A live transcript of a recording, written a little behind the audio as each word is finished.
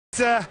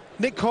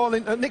Nick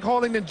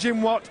Halling and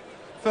Jim Watt,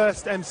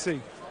 first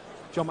MC.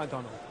 John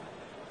McDonald.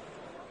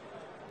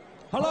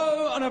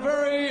 Hello and a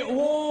very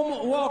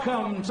warm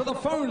welcome to the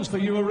Phones for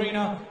You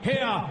Arena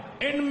here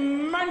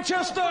in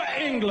Manchester,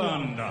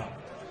 England.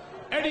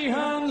 Eddie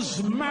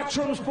Hearn's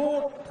Matchroom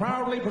Sport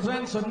proudly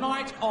presents a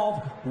night of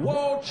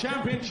World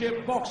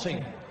Championship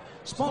Boxing.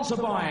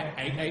 Sponsored by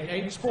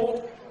 888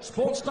 Sport,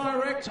 Sports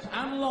Direct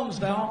and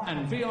Lonsdale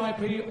and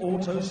VIP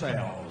Auto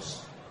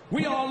Sales.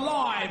 We are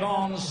live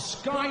on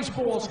Sky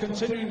Sports,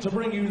 continuing to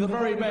bring you the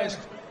very best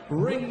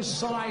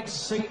ringside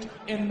seat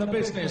in the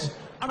business.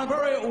 And a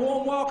very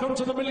warm welcome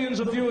to the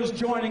millions of viewers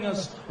joining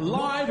us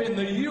live in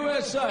the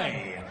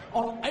USA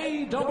on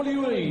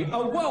AWE,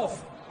 a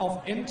wealth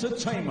of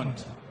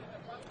entertainment.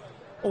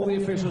 All the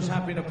officials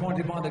have been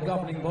appointed by the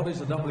governing bodies,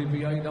 the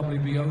WBA,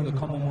 WBO, the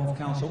Commonwealth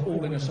Council,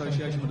 all in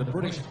association with the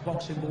British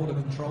Boxing Board of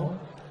Control.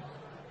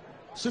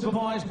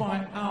 Supervised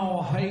by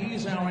Al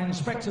Hayes, our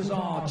inspectors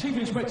are Chief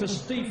Inspector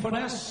Steve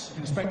Finesse,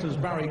 Inspectors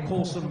Barry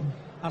Coulson,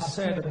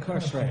 Ased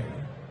Kershray,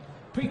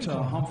 Peter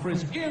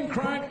Humphreys, Ian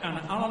Cragg and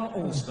Alan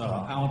Ulster.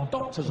 Our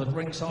doctors at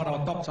ringside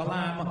are Dr.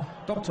 Lamb,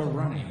 Dr.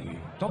 Rani,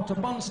 Dr.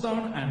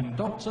 Bunstone and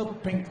Dr.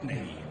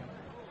 Pinkney.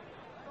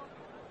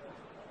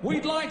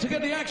 We'd like to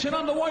get the action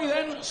underway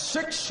then.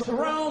 6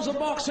 rounds of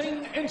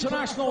boxing,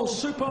 international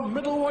super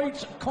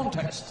middleweight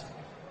contest.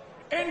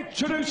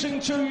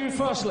 Introducing to you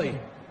firstly,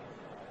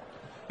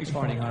 he's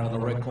fighting out of the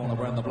red corner,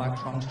 wearing the black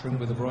trunks trimmed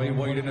with grey,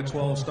 weighed in at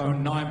 12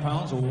 stone, 9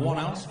 pounds or 1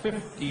 ounce,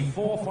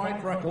 54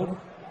 fight record,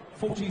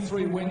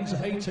 43 wins,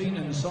 18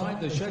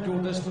 inside the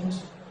scheduled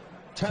distance,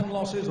 10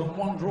 losses and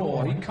 1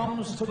 draw. He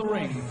comes to the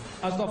ring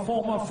as the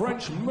former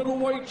French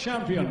middleweight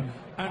champion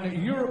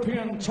and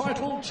European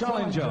title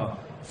challenger.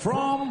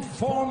 From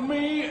For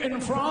Me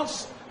in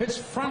France, it's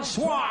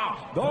Francois,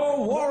 the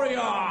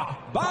Warrior,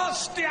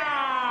 Bastient!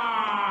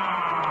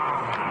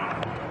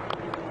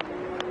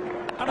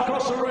 And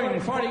across the ring,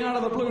 fighting out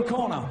of the blue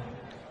corner,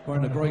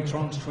 wearing the grey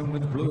trunks trimmed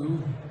with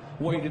blue,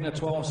 weighed in at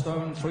 12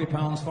 stone, 3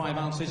 pounds, 5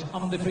 ounces,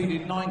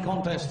 undefeated, 9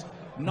 contests,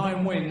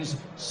 9 wins,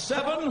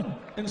 7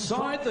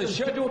 inside the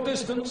scheduled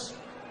distance.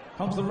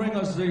 Comes the ring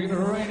as the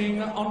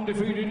reigning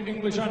undefeated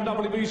English and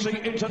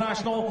WBC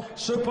international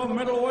super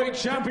middleweight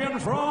champion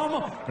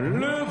from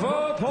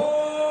Liverpool,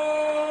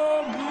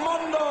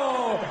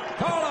 Mundo,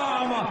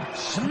 Callum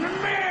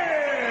Smith.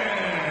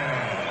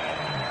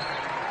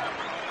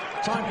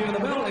 Timekeeping the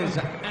bell is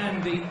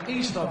Andy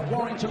East of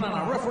Warrington, and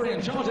our referee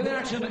in charge of the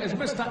action is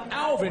Mr.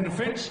 Alvin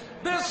Finch.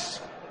 This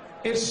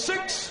is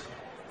 6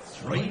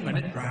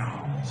 3-minute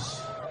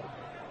rounds.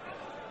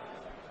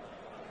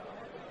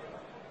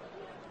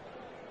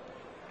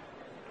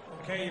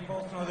 Okay, you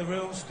both know the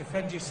rules.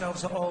 Defend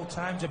yourselves at all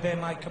times, obey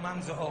my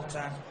commands at all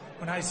times.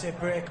 When I say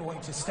break, I want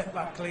you to step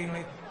back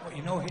cleanly, but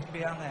you know hit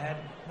behind the head,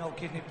 no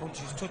kidney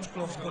punches, touch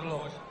gloves, good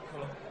luck.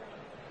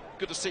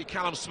 Good to see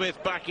Callum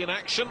Smith back in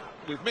action.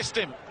 We've missed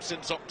him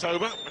since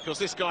October because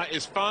this guy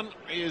is fun,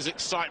 he is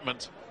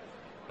excitement,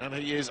 and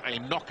he is a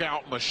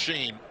knockout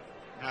machine.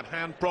 Had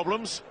hand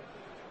problems.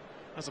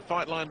 Has a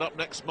fight lined up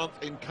next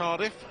month in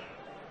Cardiff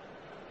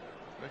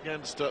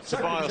against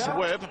Tobias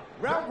Webb,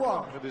 round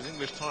 1, with his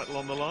English title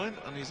on the line,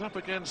 and he's up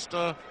against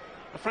a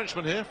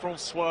Frenchman here,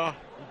 Francois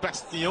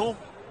Bastient,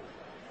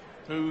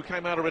 who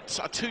came out of a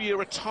 2-year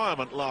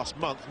retirement last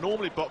month.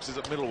 Normally boxes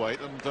at middleweight,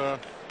 and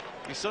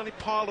he's certainly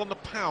piled on the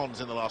pounds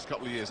in the last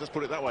couple of years, let's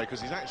put it that way,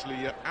 because he's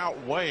actually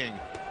outweighing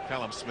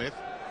Callum Smith.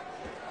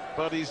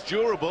 But he's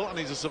durable and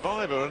he's a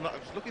survivor, and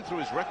looking through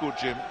his record,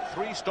 Jim,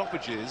 3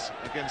 stoppages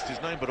against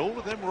his name, but all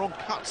of them were on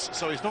cuts,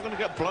 so he's not going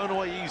to get blown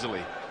away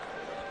easily.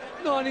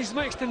 No, and he's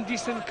mixed in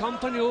decent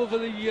company over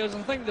the years.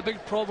 I think the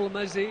big problem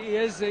is that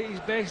his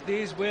best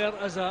days were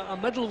as a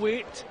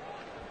middleweight,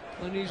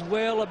 and he's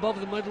well above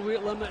the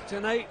middleweight limit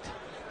tonight.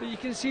 But you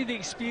can see the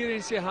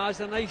experience he has,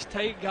 a nice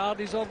tight guard.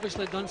 He's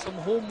obviously done some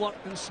homework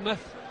in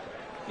Smith.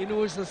 He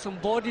knows there's some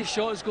body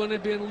shots going to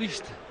be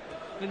unleashed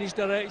in his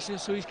direction,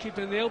 so he's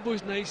keeping the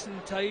elbows nice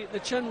and tight, the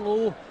chin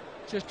low,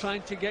 just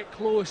trying to get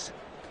close.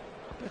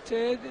 But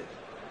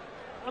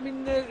I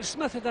mean,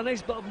 Smith had a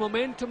nice bit of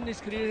momentum in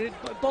his career. He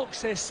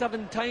boxed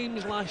 7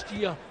 times last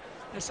year.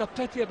 It's a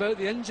pity about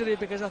the injury,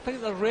 because I think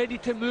they're ready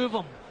to move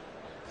him.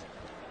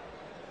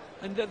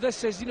 And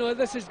this is,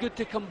 this is good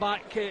to come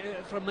back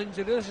from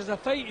injury. This is a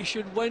fight he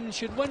should win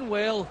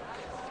well,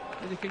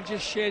 and he can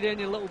just shed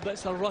any little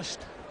bits of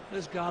rust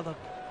that's gathered.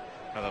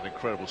 And that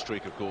incredible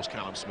streak, of course,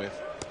 Callum Smith,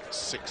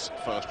 6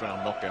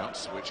 first-round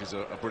knockouts, which is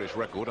a British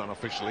record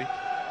unofficially.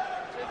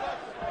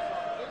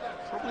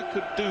 Probably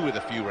could do with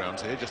a few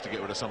rounds here just to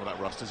get rid of some of that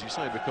rust, as you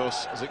say,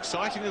 because as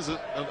exciting as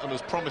and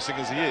as promising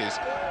as he is,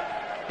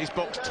 he's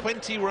boxed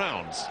 20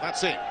 rounds.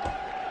 That's it,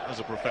 as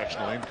a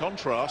professional. In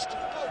contrast,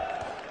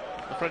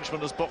 the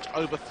Frenchman has boxed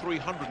over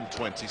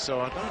 320,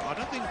 so I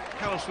don't think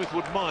Callum Smith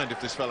would mind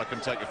if this fella can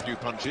take a few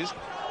punches.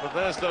 But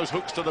there's those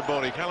hooks to the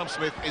body. Callum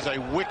Smith is a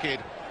wicked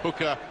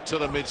hooker to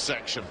the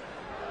midsection.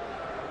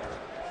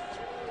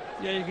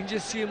 Yeah, you can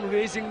just see him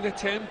raising the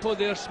tempo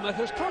there, Smith.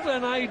 It's probably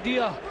an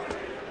idea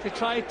to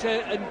try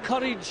to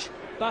encourage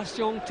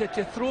Bastient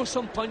to throw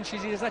some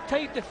punches. He has a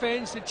tight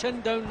defence, the chin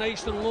down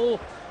nice and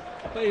low,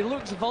 but he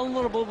looks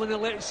vulnerable when he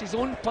lets his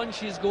own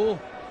punches go.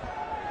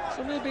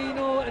 So maybe, you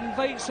know,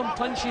 invite some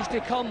punches to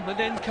come and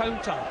then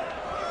counter.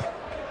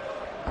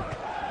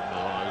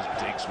 Oh,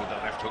 those digs with the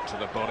left hook to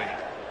the body.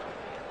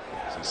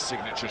 It's his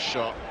signature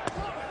shot.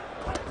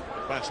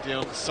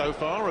 Bastient so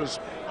far has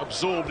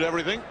absorbed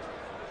everything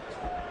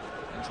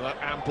into that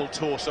ample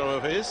torso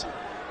of his.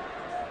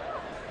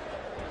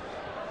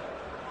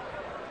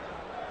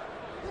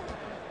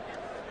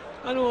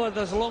 I know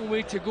there's a long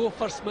way to go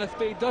for Smith,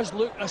 but he does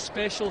look a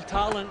special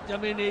talent. I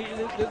mean,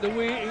 the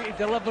way he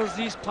delivers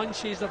these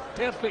punches are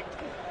perfect.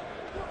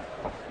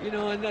 You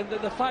know, and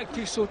the fact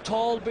he's so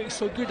tall, but he's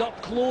so good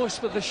up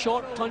close with the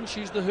short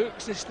punches, the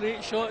hooks, the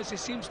straight shots, he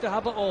seems to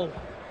have it all.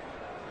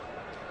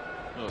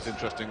 Well, it's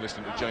interesting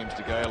listening to James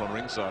DeGale on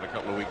ringside a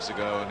couple of weeks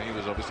ago, and he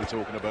was obviously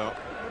talking about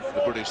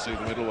the British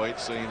super middleweight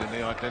scene, and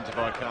he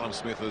identified Callum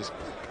Smith as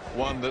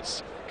one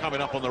that's coming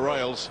up on the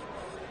rails.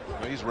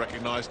 Well, he's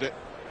recognised it.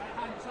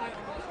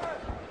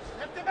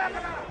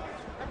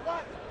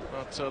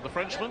 But the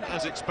Frenchman,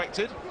 as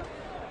expected,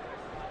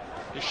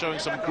 is showing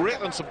some grit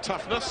and some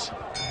toughness,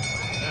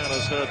 and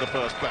has heard the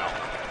first bell.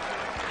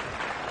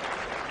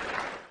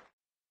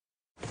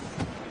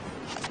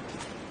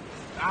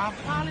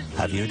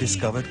 Have you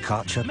discovered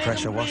Karcher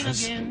pressure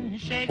washers?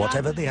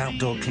 Whatever the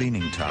outdoor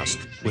cleaning task,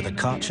 with a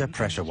Karcher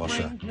pressure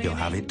washer, you'll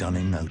have it done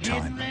in no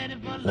time.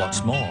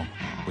 What's more,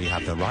 we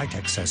have the right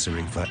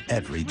accessory for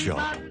every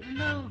job.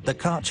 The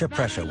Karcher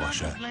pressure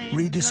washer.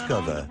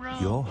 Rediscover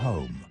your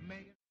home.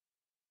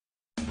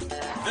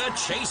 The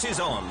chase is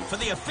on for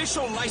the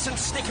official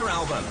licensed sticker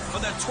album for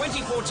the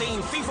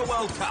 2014 FIFA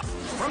World Cup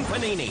from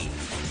Panini.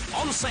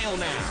 On sale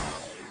now.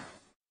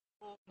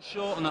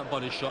 Short on that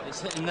body shot,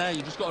 it's hitting there,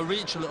 you just got to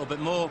reach a little bit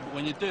more, but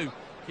when you do,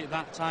 keep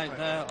that tight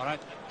there, all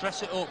right?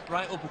 Dress it up,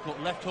 right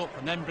uppercut, left hook,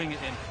 and then bring it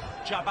in.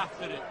 Jab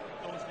after it.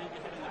 Don't leave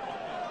your head in the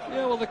pocket.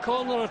 Yeah, well, the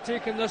corner are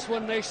taking this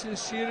one nice and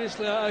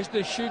seriously, as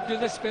they should do.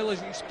 This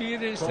fella's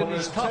experienced and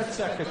he's tough.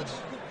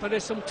 But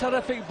there's some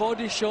terrific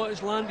body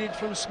shots landed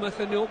from Smith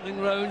in the opening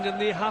round, and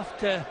they have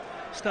to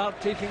start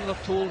taking their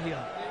toll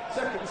here.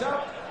 Seconds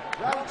up,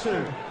 round two.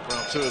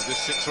 Round two of this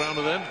sixth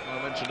rounder then.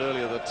 I mentioned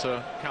earlier that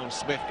Callum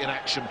Smith in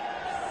action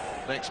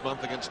next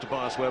month against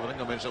Tobias Webb. I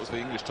think I mentioned that was the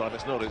English title.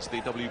 It's not, it's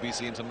the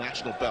WBC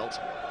International belt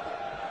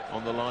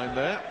on the line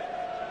there.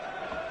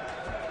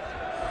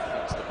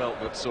 It's the belt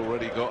that's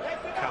already got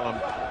Callum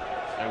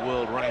a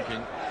world ranking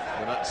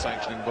with that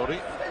sanctioning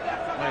body.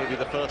 Maybe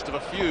the first of a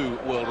few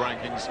world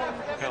rankings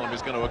Callum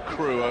is going to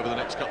accrue over the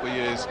next couple of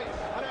years.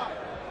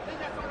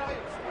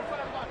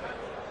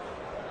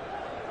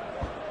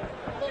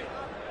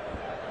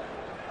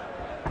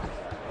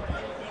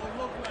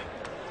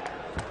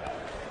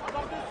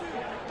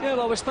 Yeah,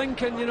 well, I was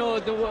thinking, you know,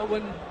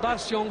 when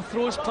Bastient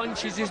throws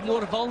punches, he's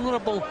more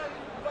vulnerable.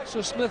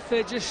 So Smith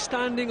just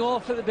standing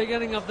off at the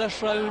beginning of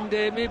this round,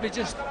 maybe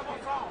just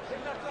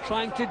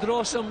trying to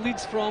draw some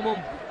leads from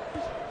him.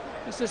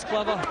 This is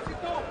clever.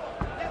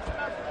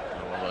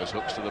 One of those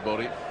hooks to the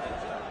body.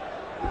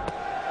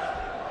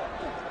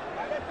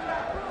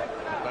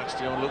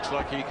 Bastient looks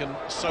like he can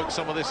soak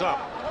some of this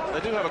up. They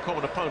do have a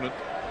common opponent,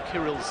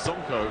 Kirill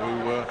Zonko,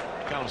 who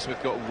Callum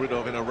Smith got rid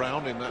of in a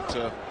round in that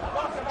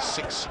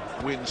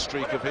 6-win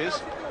streak of his.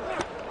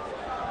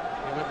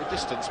 He went the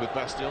distance with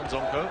Bastient,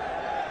 Zonko,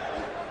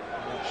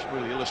 which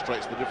really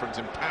illustrates the difference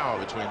in power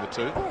between the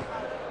two.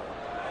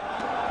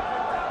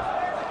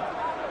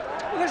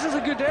 This is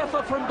a good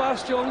effort from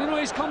Bastient. You know,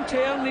 he's come to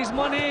earn his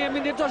money. I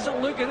mean, he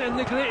doesn't look in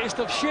the greatest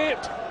of shape,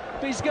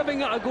 but he's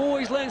giving it a go.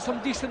 He's letting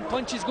some decent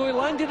punches go. He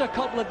landed a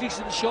couple of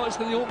decent shots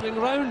in the opening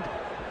round,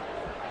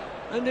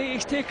 and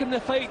he's taken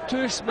the fight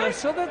to Smith.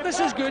 So this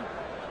is good.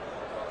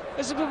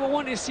 This is what we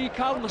want to see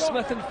Callum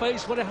Smith in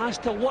fights where he has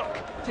to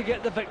work to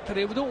get the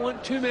victory. We don't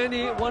want too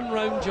many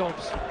one-round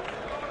jobs.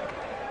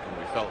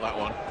 We felt that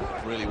one.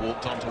 Really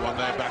walked onto one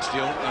there,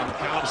 Bastient, and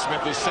Callum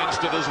Smith has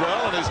sensed it as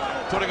well and is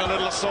putting a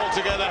little assault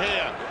together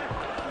here.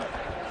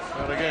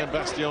 And again,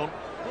 Bastient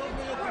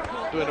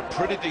doing a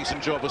pretty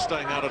decent job of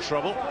staying out of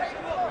trouble.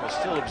 He's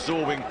still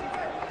absorbing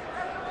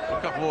a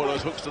couple more of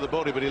those hooks to the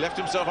body, but he left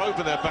himself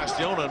open there,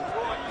 Bastient, and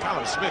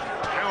Callum Smith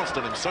pounced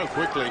on him so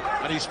quickly,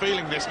 and he's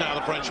feeling this now,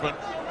 the Frenchman.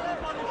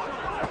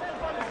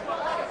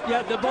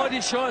 Yeah, the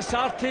body shots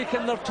are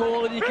taking their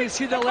toll, and you can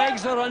see the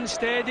legs are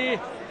unsteady.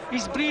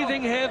 He's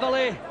breathing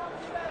heavily.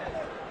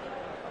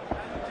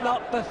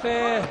 Not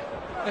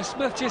if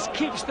Smith just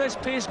keeps this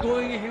pace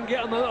going, he can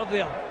get him out of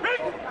there.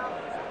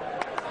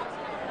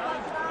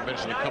 I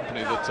mentioned a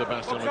company that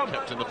Bastient had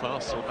kept in the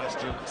past,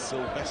 Sebastian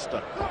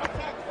Sylvester.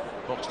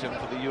 Boxed him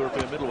for the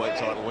European middleweight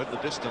title, went the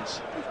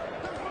distance.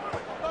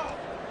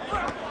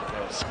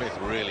 Well, Smith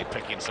really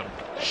picking some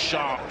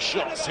sharp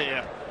shots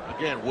here.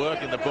 Again,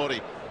 working the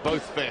body,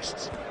 both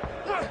fists.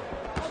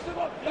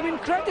 I mean,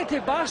 credit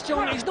to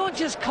Bastient, he's not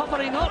just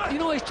covering up, you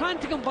know, he's trying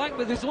to come back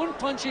with his own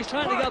punch, he's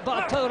trying to get a bit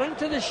of power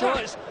into the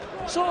shots.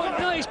 So, you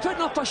know, he's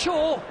putting up a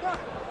show,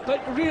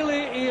 but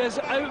really he is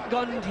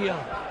outgunned here.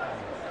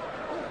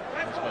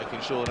 He's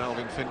Making sure that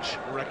Alvin Finch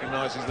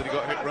recognises that he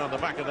got hit round the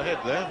back of the head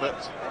there,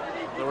 but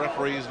the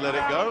referees let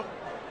it go.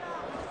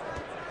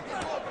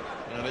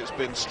 And it's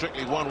been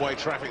strictly one-way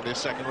traffic this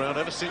second round.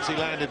 Ever since he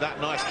landed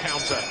that nice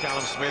counter,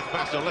 Callum Smith,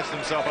 Bastient left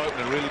himself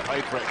open and really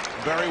paid for it.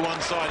 Very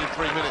one-sided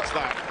 3 minutes,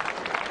 that.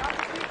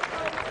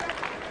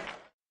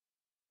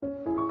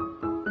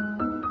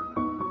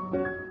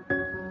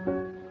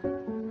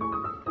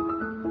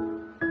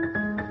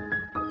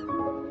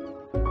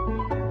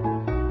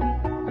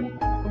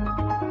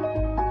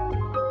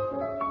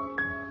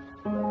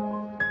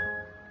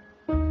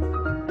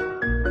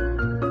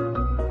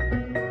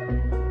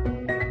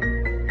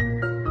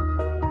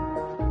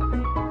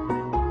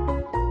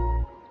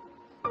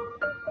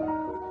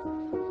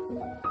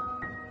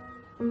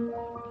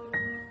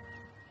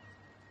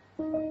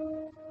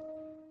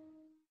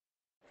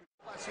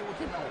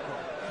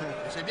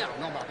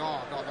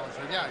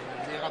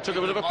 Took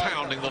a bit of a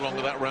pounding the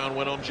longer that round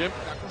went on, Jim.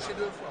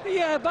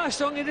 Yeah,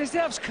 Bastient, he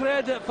deserves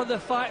credit for the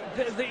fact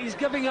that he's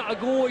giving it a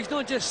go. He's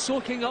not just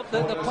soaking up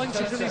the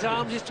punches in his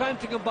arms, he's trying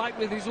to come back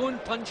with his own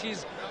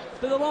punches.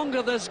 But the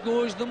longer this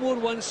goes, the more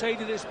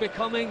one-sided it's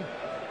becoming.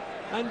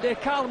 And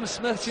Callum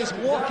Smith just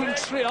walking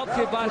straight up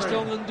to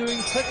Bastient and doing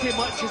pretty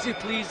much as he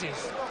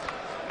pleases.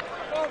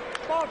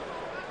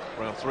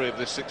 Round 3 of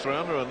this sixth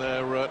rounder, and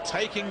they're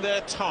taking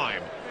their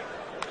time,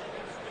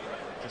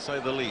 to say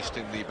the least,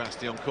 in the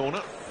Bastient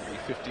corner.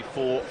 The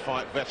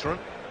 54-fight veteran,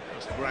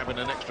 just grabbing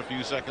an extra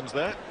few seconds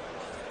there.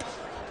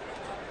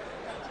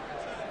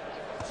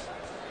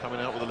 Coming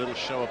out with a little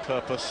show of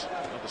purpose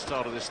at the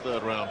start of this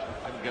third round.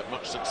 Didn't get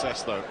much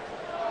success, though.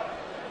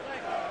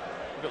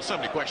 We've got so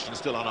many questions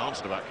still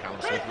unanswered about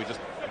Callum Smith. We just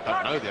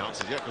don't know the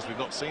answers yet because we've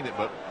not seen it.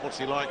 But what's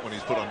he like when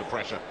he's put under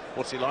pressure?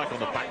 What's he like on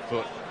the back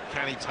foot?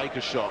 Can he take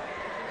a shot?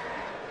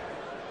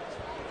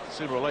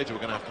 Sooner or later,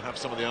 we're going to have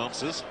some of the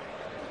answers.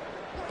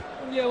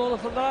 Yeah, well,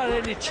 if there are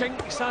any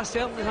chinks, I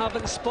certainly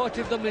haven't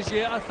spotted them as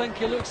yet. I think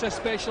he looks a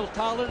special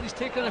talent. He's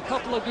taken a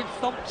couple of good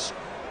thumps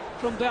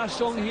from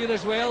Bastient here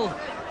as well,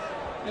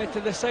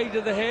 to the side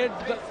of the head.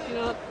 But, you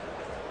know,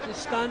 he's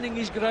standing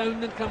his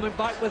ground and coming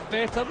back with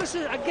better. This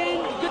is,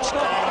 again, a good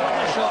shot.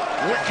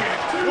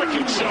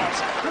 Wicked shot.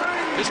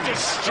 It's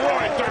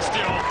destroyed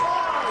Bastient.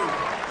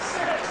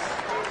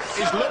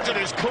 He's looked at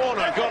his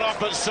corner, got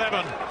up at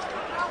 7.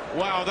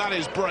 Wow, that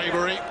is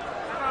bravery.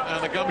 And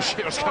the gum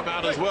shields come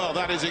out as well.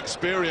 That is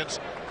experience.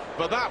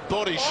 But that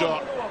body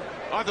shot,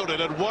 I thought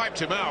it had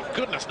wiped him out.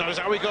 Goodness knows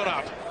how he got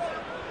up.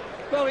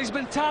 Well, he's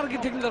been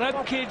targeting the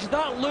rib cage.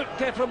 That looked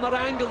from an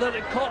angle that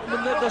it caught him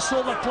in the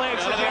solar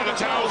plexus. Yeah, the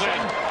towels in.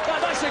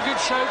 That's a good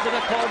shout for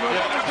the corner.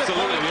 Yeah,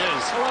 absolutely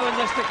is. Allowing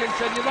this to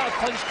continue. That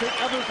punch took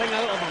everything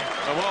out of him.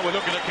 And while we're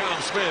looking at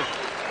Callum Smith,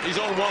 he's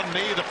on one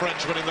knee, the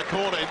Frenchman, in the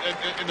corner,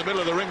 in the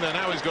middle of the ring there.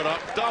 Now he's got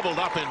up, doubled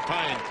up in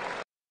pain.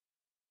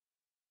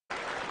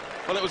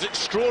 Well, it was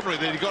extraordinary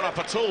that he got up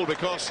at all,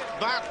 because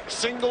that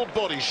single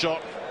body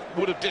shot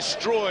would have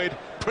destroyed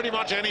pretty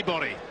much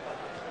anybody.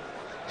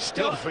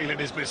 Still feeling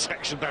his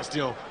midsection,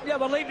 Bastient. Yeah,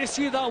 we'd like to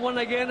see that one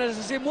again. As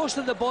I say, most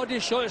of the body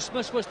shots,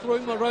 Smith was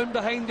throwing around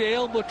behind the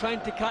elbow,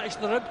 trying to catch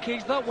the rib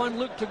cage. That one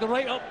looked to go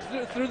right up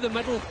through the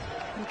middle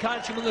and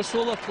catch him in the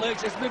solar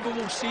plexus. Maybe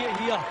we'll see it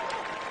here.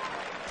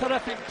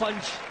 Terrific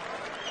punch.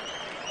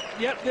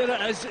 Yep, there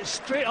it is,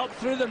 straight up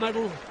through the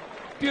middle.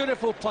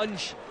 Beautiful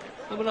punch.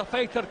 And when a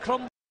fighter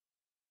crumbles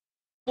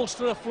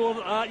to the floor,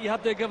 you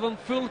have to give him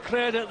full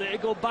credit that he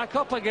go back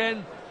up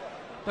again.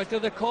 But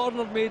the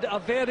corner made a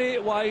very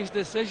wise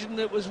decision.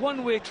 It was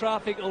one-way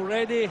traffic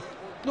already.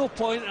 No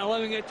point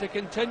allowing it to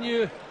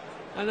continue.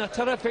 And a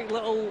terrific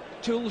little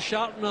tool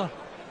sharpener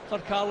for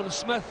Callum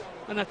Smith,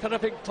 and a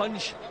terrific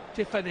punch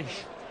to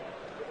finish.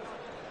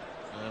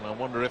 And I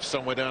wonder if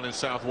somewhere down in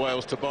South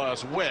Wales,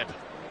 Tobias Webb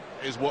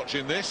is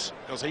watching this,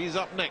 because he's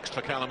up next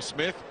for Callum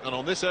Smith. And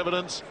on this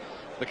evidence,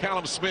 the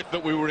Callum Smith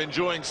that we were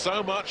enjoying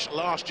so much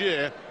last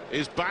year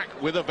is back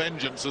with a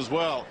vengeance as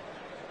well.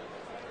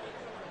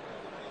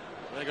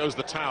 There goes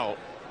the towel.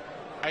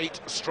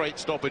 8 straight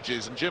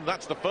stoppages. And Jim,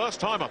 that's the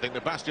first time I think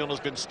that Bastient has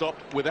been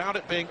stopped without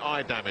it being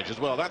eye damage as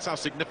well. That's how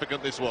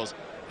significant this was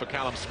for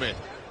Callum Smith.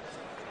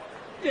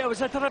 Yeah, it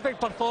was a terrific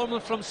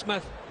performance from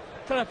Smith.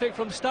 Terrific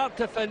from start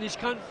to finish,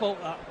 can't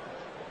fault that.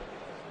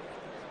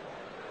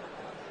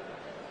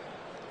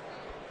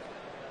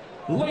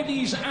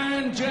 Ladies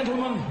and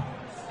gentlemen,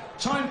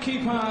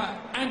 timekeeper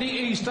Andy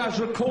East has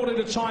recorded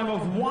a time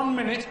of 1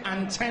 minute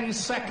and 10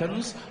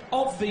 seconds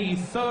of the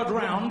third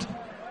round.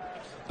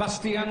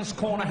 Bastient's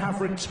corner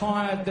have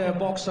retired their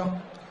boxer,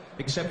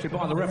 accepted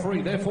by the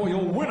referee. Therefore,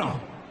 your winner,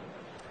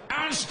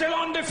 and still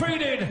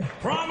undefeated,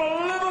 from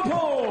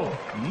Liverpool,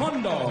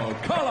 Mundo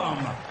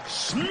Callum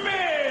Smith.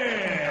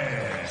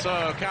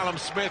 So Callum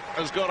Smith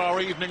has got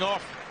our evening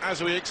off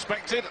as we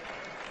expected.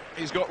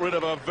 He's got rid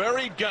of a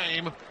very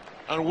game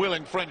and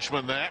willing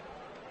Frenchman there.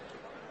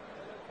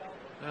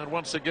 And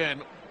once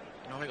again,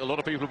 I think a lot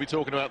of people will be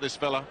talking about this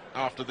fella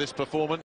after this performance.